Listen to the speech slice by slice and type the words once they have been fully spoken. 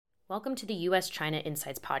Welcome to the U.S. China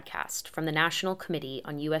Insights podcast from the National Committee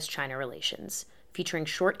on U.S. China Relations, featuring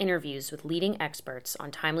short interviews with leading experts on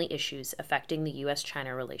timely issues affecting the U.S.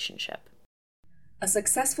 China relationship. A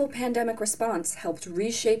successful pandemic response helped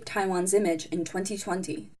reshape Taiwan's image in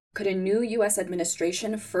 2020. Could a new U.S.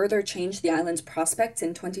 administration further change the island's prospects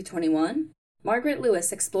in 2021? Margaret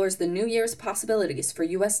Lewis explores the new year's possibilities for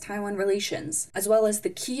U.S. Taiwan relations, as well as the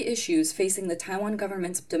key issues facing the Taiwan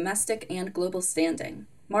government's domestic and global standing.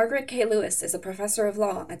 Margaret K. Lewis is a professor of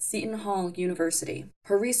law at Seton Hall University.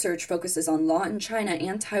 Her research focuses on law in China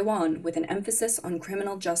and Taiwan with an emphasis on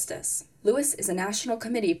criminal justice. Lewis is a National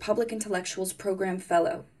Committee Public Intellectuals Program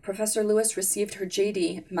Fellow. Professor Lewis received her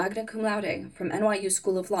J.D. magna cum laude from NYU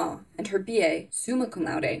School of Law and her B.A. summa cum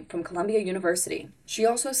laude from Columbia University. She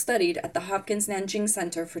also studied at the Hopkins Nanjing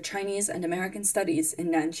Center for Chinese and American Studies in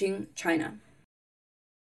Nanjing, China.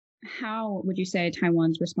 How would you say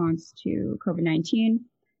Taiwan's response to COVID-19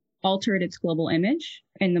 altered its global image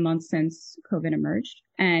in the months since COVID emerged?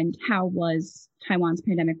 And how was Taiwan's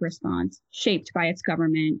pandemic response shaped by its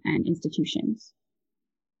government and institutions?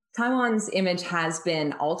 Taiwan's image has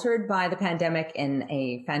been altered by the pandemic in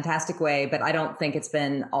a fantastic way, but I don't think it's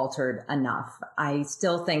been altered enough. I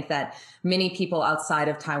still think that many people outside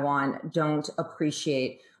of Taiwan don't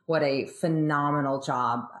appreciate what a phenomenal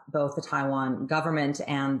job both the Taiwan government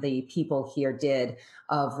and the people here did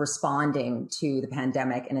of responding to the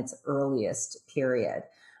pandemic in its earliest period.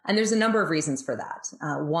 And there's a number of reasons for that.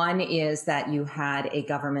 One is that you had a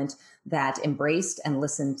government that embraced and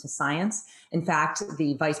listened to science. In fact,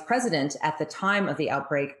 the vice president at the time of the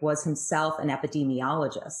outbreak was himself an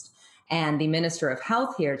epidemiologist. And the minister of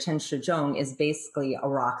health here, Chen Shizhong, is basically a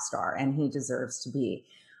rock star, and he deserves to be.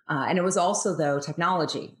 And it was also, though,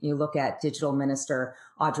 technology. You look at Digital Minister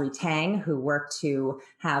Audrey Tang, who worked to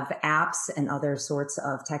have apps and other sorts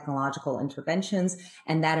of technological interventions,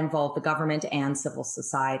 and that involved the government and civil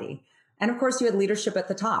society. And of course, you had leadership at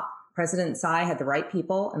the top. President Tsai had the right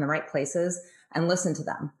people in the right places and listened to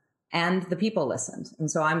them. And the people listened.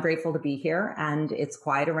 And so I'm grateful to be here, and it's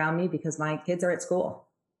quiet around me because my kids are at school.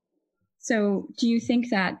 So do you think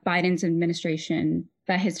that Biden's administration,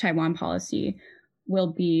 that his Taiwan policy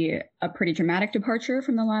will be a pretty dramatic departure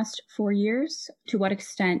from the last 4 years? To what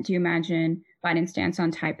extent do you imagine Biden's stance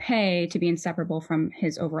on Taipei to be inseparable from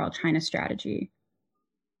his overall China strategy?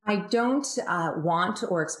 I don't want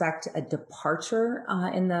or expect a departure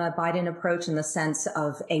in the Biden approach in the sense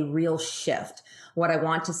of a real shift. What I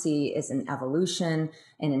want to see is an evolution,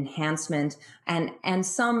 an enhancement, and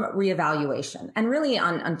some reevaluation, and really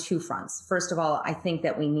on two fronts. First of all, I think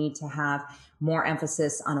that we need to have more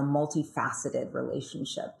emphasis on a multifaceted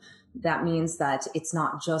relationship. That means that it's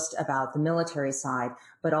not just about the military side,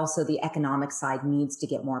 but also the economic side needs to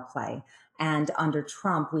get more play. And under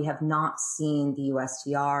Trump, we have not seen the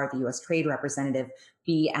USTR, the U.S. Trade Representative,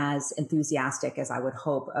 be as enthusiastic as I would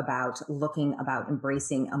hope about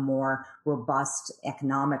embracing a more robust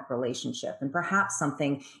economic relationship and perhaps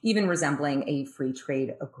something even resembling a free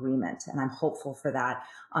trade agreement. And I'm hopeful for that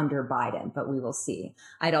under Biden, but we will see.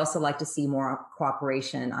 I'd also like to see more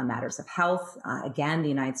cooperation on matters of health. Again, the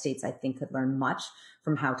United States, I think, could learn much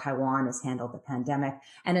from how Taiwan has handled the pandemic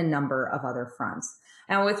and a number of other fronts.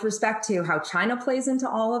 Now, with respect to how China plays into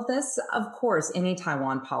all of this, of course, any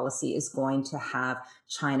Taiwan policy is going to have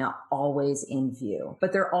China always in view.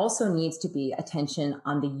 But there also needs to be attention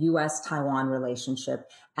on the U.S.-Taiwan relationship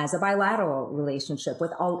as a bilateral relationship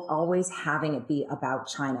without always having it be about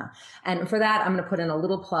China. And for that, I'm going to put in a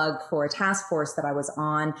little plug for a task force that I was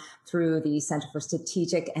on through the Center for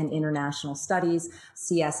Strategic and International Studies,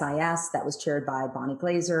 CSIS, that was chaired by Bonnie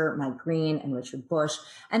Glaser, Mike Green, and Richard Bush.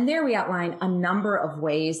 And there we outline a number of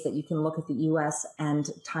ways that you can look at the U.S. and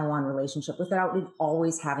Taiwan relationship without it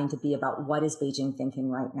always having to be about what is Beijing thinking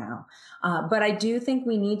right now. But I do think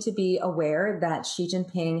we need to be aware that Xi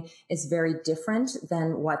Jinping is very different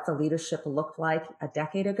than what the leadership looked like a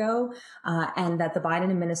decade ago, and that the Biden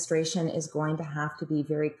administration is going to have to be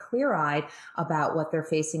very clear-eyed about what they're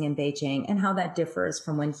facing in Beijing and how that differs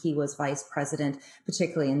from when he was vice president,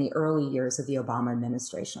 particularly in the early years of the Obama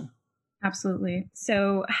administration. Absolutely.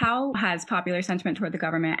 So how has popular sentiment toward the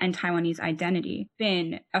government and Taiwanese identity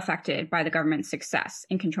been affected by the government's success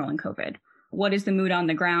in controlling COVID? What is the mood on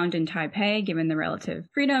the ground in Taipei, given the relative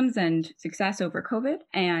freedoms and success over COVID?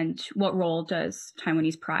 And what role does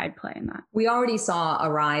Taiwanese pride play in that? We already saw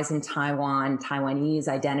a rise in Taiwanese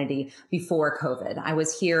identity before COVID. I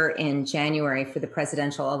was here in January for the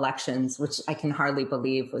presidential elections, which I can hardly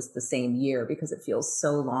believe was the same year because it feels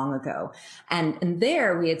so long ago. And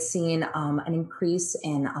there we had seen an increase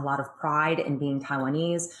in a lot of pride in being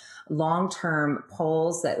Taiwanese. long-term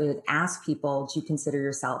polls that would ask people, do you consider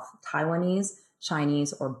yourself Taiwanese,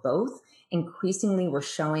 Chinese, or both? Increasingly, we're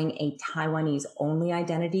showing a Taiwanese only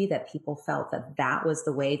identity, that people felt that that was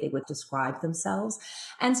the way they would describe themselves.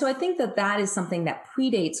 And so I think that that is something that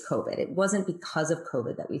predates COVID. It wasn't because of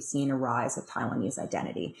COVID that we've seen a rise of Taiwanese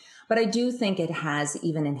identity. But I do think it has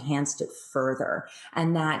even enhanced it further,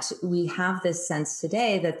 and that we have this sense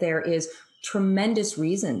today that there is tremendous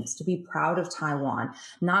reasons to be proud of Taiwan,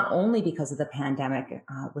 not only because of the pandemic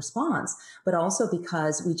response, but also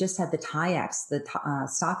because we just had the TAIEX, the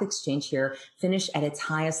stock exchange here, finish at its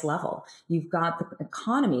highest level. You've got the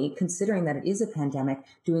economy, considering that it is a pandemic,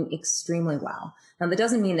 doing extremely well. Now, that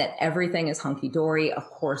doesn't mean that everything is hunky-dory. Of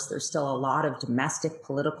course, there's still a lot of domestic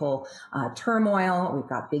political turmoil. We've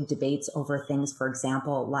got big debates over things, for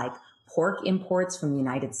example, like pork imports from the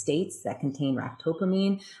United States that contain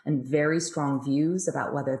ractopamine, and very strong views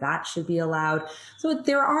about whether that should be allowed. So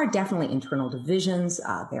there are definitely internal divisions.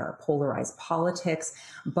 There are polarized politics.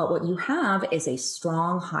 But what you have is a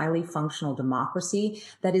strong, highly functional democracy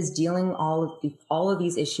that is dealing all of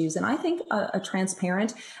these issues, and I think a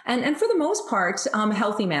transparent and for the most part,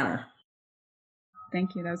 healthy manner.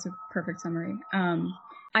 Thank you. That was a perfect summary.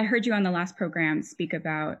 I heard you on the last program speak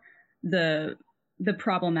about the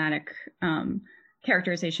problematic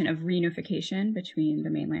characterization of reunification between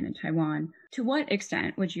the mainland and Taiwan. To what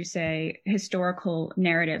extent would you say historical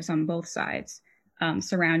narratives on both sides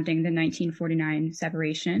surrounding the 1949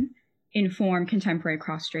 separation inform contemporary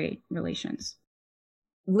cross-strait relations?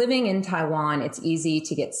 Living in Taiwan, it's easy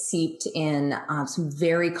to get seeped in some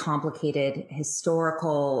very complicated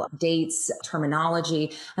historical dates,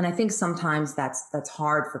 terminology, and I think sometimes that's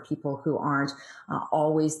hard for people who aren't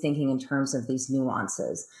always thinking in terms of these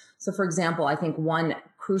nuances. So, for example, I think one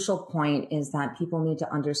crucial point is that people need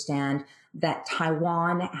to understand that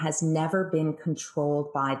Taiwan has never been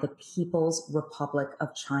controlled by the People's Republic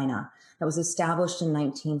of China. That was established in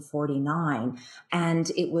 1949.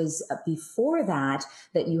 And it was before that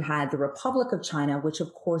you had the Republic of China, which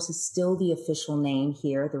of course is still the official name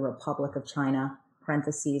here, the Republic of China,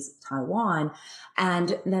 parentheses, Taiwan.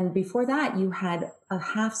 And then before that, you had a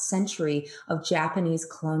half century of Japanese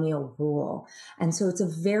colonial rule. And so it's a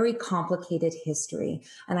very complicated history.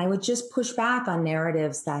 And I would just push back on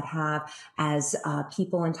narratives that have as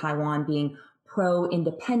people in Taiwan being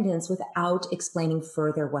pro-independence without explaining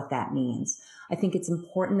further what that means. I think it's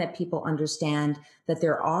important that people understand that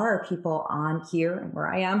there are people on here, where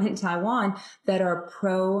I am in Taiwan, that are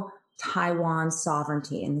pro-Taiwan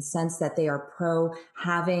sovereignty, in the sense that they are pro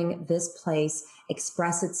having this place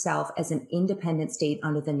express itself as an independent state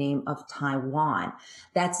under the name of Taiwan.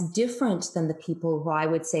 That's different than the people who I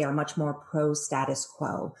would say are much more pro-status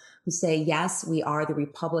quo, who say, yes, we are the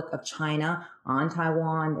Republic of China on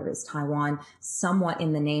Taiwan. There is Taiwan somewhat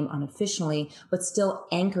in the name unofficially, but still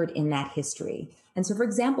anchored in that history. And so, for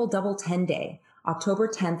example, Double 10 Day, October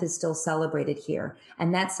 10th is still celebrated here,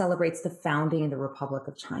 and that celebrates the founding of the Republic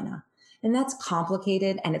of China. And that's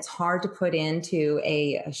complicated, and it's hard to put into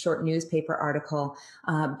a short newspaper article.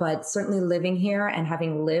 But certainly living here and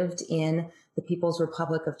having lived in the People's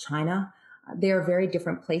Republic of China, they are very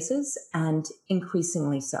different places, and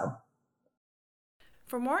increasingly so.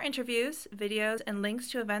 For more interviews, videos, and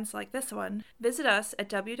links to events like this one, visit us at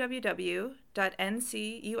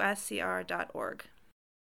www.ncuscr.org.